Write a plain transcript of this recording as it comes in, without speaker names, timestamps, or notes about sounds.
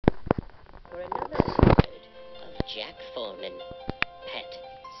another episode of Jack Foreman, Pet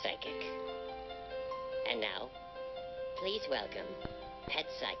Psychic. And now, please welcome Pet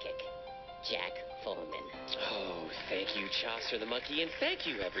Psychic, Jack Foreman. Oh, thank you, Chaucer the Monkey, and thank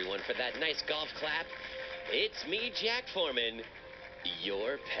you, everyone, for that nice golf clap. It's me, Jack Foreman,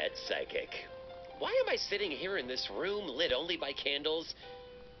 your Pet Psychic. Why am I sitting here in this room lit only by candles?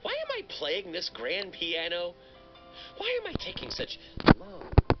 Why am I playing this grand piano? Why am I taking such long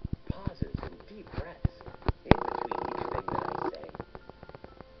pauses and deep breaths in between each thing that I say?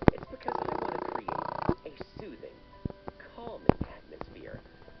 It's because I want to create a soothing, calming atmosphere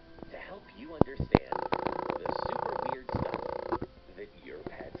to help you understand the super weird stuff that your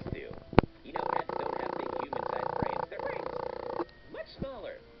pets do. You know, pets don't have big human-sized brains. Their brains much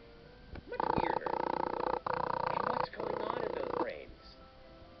smaller, much weirder. And what's going on in those brains?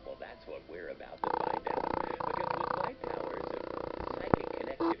 Well, that's what we're about to find out. Because with my powers of psychic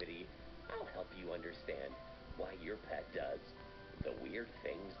connectivity, I'll help you understand why your pet does the weird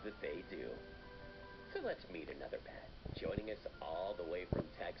things that they do. So let's meet another pet. Joining us all the way from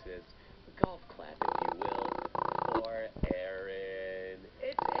Texas, golf clap if you will, for Aaron.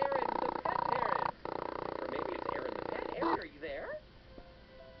 It's Aaron, the pet parent. Or maybe it's Aaron the pet. Aaron, are you there?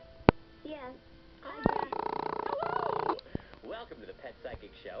 Yes. Hi. Hello. Welcome to the Pet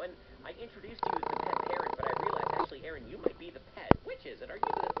Psychic Show. And I introduced you as the pet parent, but I realized actually, Aaron, you might be the pet. Which is it? Are you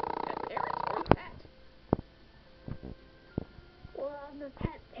the pet parent or the pet? Well, I'm the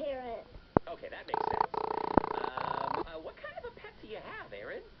pet parent. Okay, that makes sense. What kind of a pet do you have,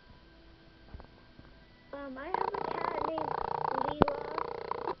 Aaron? I have a cat named Leela,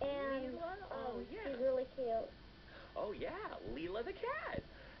 and Leela? Oh, yeah. she's really cute. Oh, yeah, Leela the cat.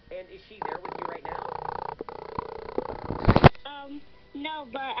 And is she there with you right now? No,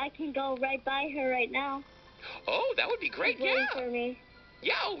 but I can go right by her right now. Oh, that would be great, She's waiting for me.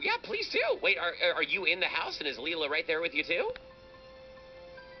 Yeah, oh, yeah, please do. Wait, are you in the house, and is Leela right there with you, too?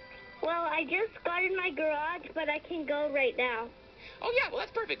 Well, I just got in my garage, but I can go right now. Oh, yeah, well,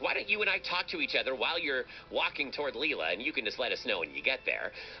 that's perfect. Why don't you and I talk to each other while you're walking toward Leela, and you can just let us know when you get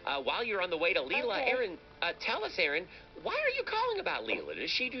there. While you're on the way to Leela, Okay. Aaron, tell us, Aaron, why are you calling about Leela? Does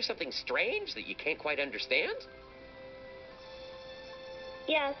she do something strange that you can't quite understand?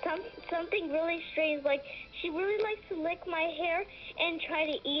 Yeah, something really strange. Like, she really likes to lick my hair and try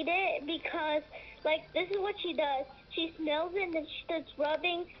to eat it because, like, this is what she does. She smells it, and then she starts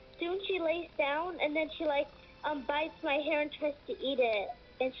rubbing. Soon she lays down, and then she, like, bites my hair and tries to eat it,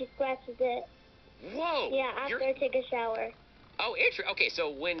 and she scratches it. Whoa! Yeah, after I take a shower. Oh, interesting. Okay, so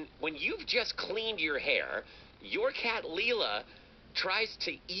when you've just cleaned your hair, your cat Leela tries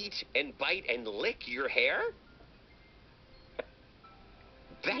to eat and bite and lick your hair?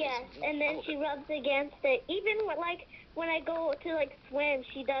 Yes, and then she rubs against it. Even when I go to swim,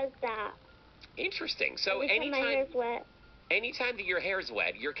 she does that. Interesting. So Every time my hair's wet. Anytime that your hair's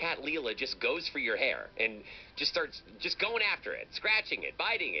wet, your cat Leela just goes for your hair and just starts going after it, scratching it,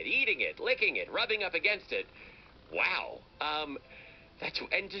 biting it, eating it, licking it, rubbing up against it. Wow.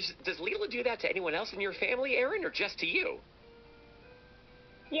 Does Leela do that to anyone else in your family, Aaron, or just to you?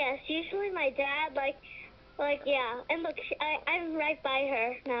 Yes, usually my dad, yeah. And look, I'm right by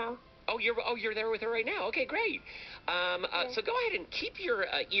her now. Oh, you're there with her right now. Okay, great. So go ahead and keep your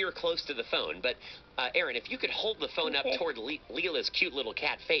ear close to the phone. But Aaron, if you could hold the phone up toward Leela's cute little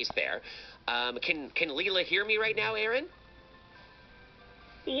cat face there. Can Leela hear me right now, Aaron?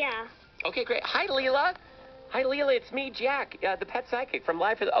 Yeah. Okay, great. Hi, Leela. Hi, Leela. It's me, Jack, the pet psychic from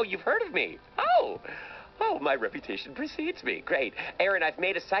Live for the... Oh, you've heard of me. Oh, my reputation precedes me. Great. Aaron, I've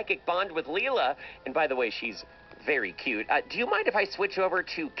made a psychic bond with Leela. And by the way, she's very cute. Do you mind if I switch over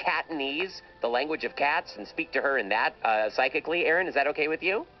to Catanese, the language of cats, and speak to her in that psychically, Aaron? Is that okay with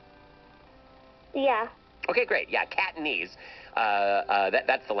you? Yeah. Okay, great. Yeah, Catanese.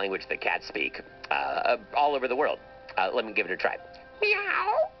 That's the language that cats speak all over the world. Let me give it a try.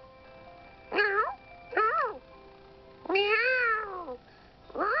 Meow. Meow. Meow. Meow.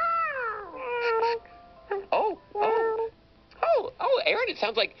 Oh, Aaron, it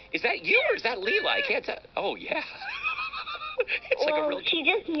sounds like, is that you or is that Leela? I can't tell. Oh, yeah. It's like a real... she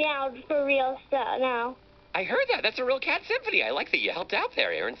just meowed for real stuff now. I heard that. That's a real cat symphony. I like that you helped out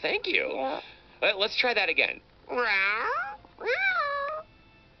there, Aaron. Thank you. Yeah. Let's try that again.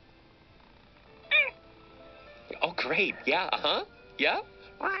 Oh, great. Yeah, uh-huh. Yeah?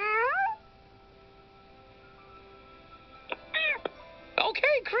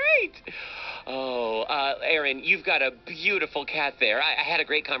 Okay, great. Oh, Aaron, you've got a beautiful cat there. I had a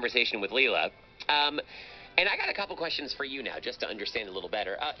great conversation with Leela. And I got a couple questions for you now, just to understand a little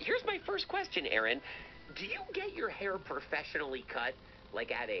better. Here's my first question, Aaron. Do you get your hair professionally cut?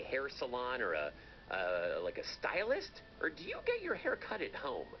 like at a hair salon or like a stylist, or do you get your hair cut at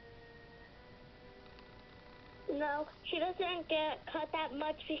home? No, she doesn't get cut that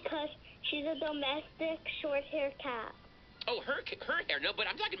much because she's a domestic short hair cat. Oh, her hair. No, but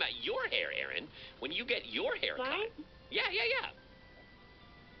I'm talking about your hair, Aaron. When you get your hair Mine? cut. Yeah.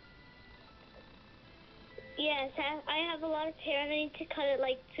 Yes, I have a lot of hair and I need to cut it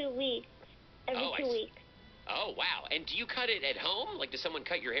like 2 weeks. Every 2 weeks. Oh, wow. And do you cut it at home? Like, does someone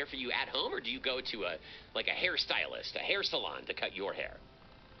cut your hair for you at home, or do you go to a hairstylist, a hair salon to cut your hair?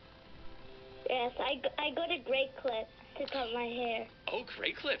 Yes, I go to Great Clips to cut my hair. Oh,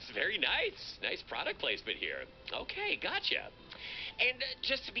 Great Clips. Very nice. Nice product placement here. Okay, gotcha. And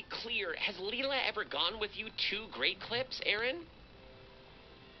just to be clear, has Leela ever gone with you to Great Clips, Aaron?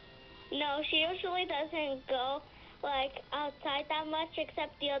 No, she usually doesn't go like outside that much,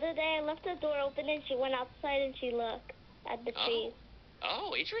 except the other day I left the door open and she went outside and she looked at the trees.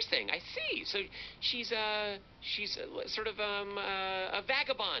 Oh, interesting. I see. So she's sort of a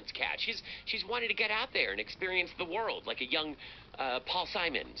vagabond's cat. She's wanting to get out there and experience the world like a young Paul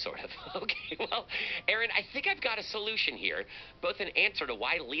Simon, sort of. Okay, well, Aaron, I think I've got a solution here, both an answer to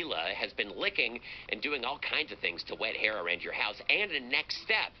why Leela has been licking and doing all kinds of things to wet hair around your house, and a next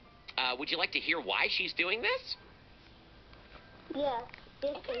step. Would you like to hear why she's doing this? Yes.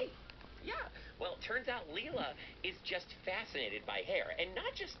 Okay. Yeah. Well, it turns out Leela is just fascinated by hair, and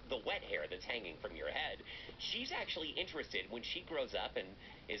not just the wet hair that's hanging from your head. She's actually interested when she grows up and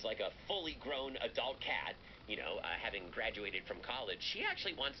is like a fully grown adult cat, having graduated from college. She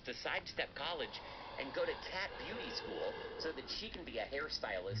actually wants to sidestep college and go to cat beauty school so that she can be a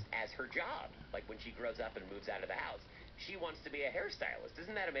hairstylist as her job. Like when she grows up and moves out of the house, she wants to be a hairstylist.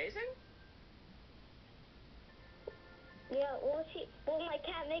 Isn't that amazing? Yeah, will my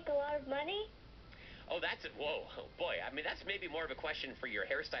cat make a lot of money? Oh, whoa, oh, boy. I mean, that's maybe more of a question for your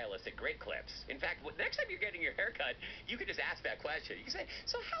hairstylist at Great Clips. In fact, next time you're getting your hair cut, you can just ask that question. You can say,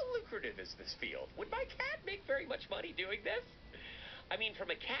 so how lucrative is this field? Would my cat make very much money doing this? I mean,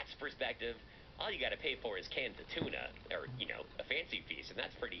 from a cat's perspective, all you got to pay for is cans of tuna or, a fancy piece, and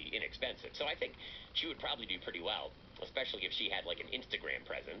that's pretty inexpensive. So I think she would probably do pretty well, especially if she had, like, an Instagram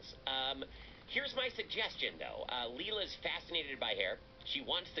presence. Here's my suggestion, though. Leela's fascinated by hair. She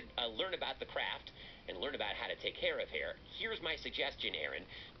wants to learn about the craft and learn about how to take care of hair. Here's my suggestion, Aaron.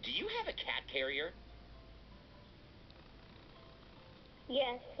 Do you have a cat carrier?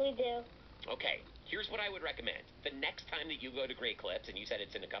 Yes, we do. Okay, here's what I would recommend. The next time that you go to Great Clips, and you said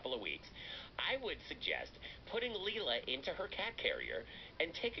it's in a couple of weeks, I would suggest putting Leela into her cat carrier and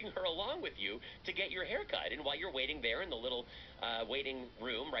taking her along with you to get your hair cut. And while you're waiting there in the little waiting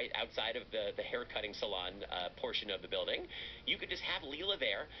room right outside of the hair cutting salon portion of the building, you could just have Leela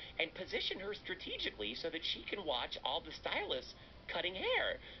there and position her strategically so that she can watch all the stylists cutting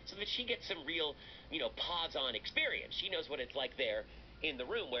hair, so that she gets some real, paws-on experience. She knows what it's like there in the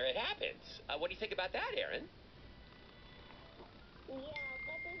room where it happens. What do you think about that, Aaron? Yeah,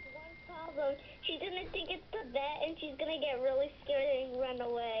 but there's one problem. She's gonna think it's the vet, and she's gonna get really scared and run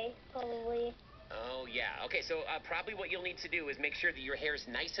away, probably. Oh, yeah. Okay, so probably what you'll need to do is make sure that your hair's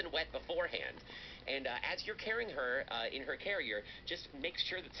nice and wet beforehand. And as you're carrying her in her carrier, just make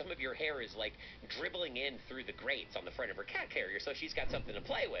sure that some of your hair is, like, dribbling in through the grates on the front of her cat carrier so she's got something to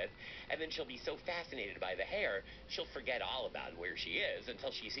play with. And then she'll be so fascinated by the hair, she'll forget all about where she is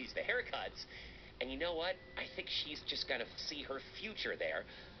until she sees the haircuts. And you know what? I think she's just going to see her future there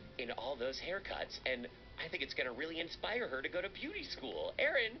in all those haircuts. And I think it's going to really inspire her to go to beauty school.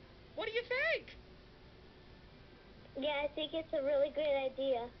 Aaron, what do you think? Yeah, I think it's a really great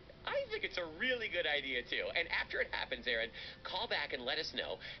idea. I think it's a really good idea, too. And after it happens, Aaron, call back and let us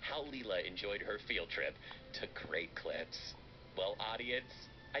know how Leela enjoyed her field trip to Great Clips. Well, audience,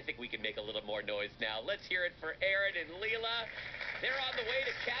 I think we can make a little more noise now. Let's hear it for Aaron and Leela. They're on the way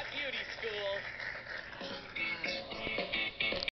to Cat Beauty School.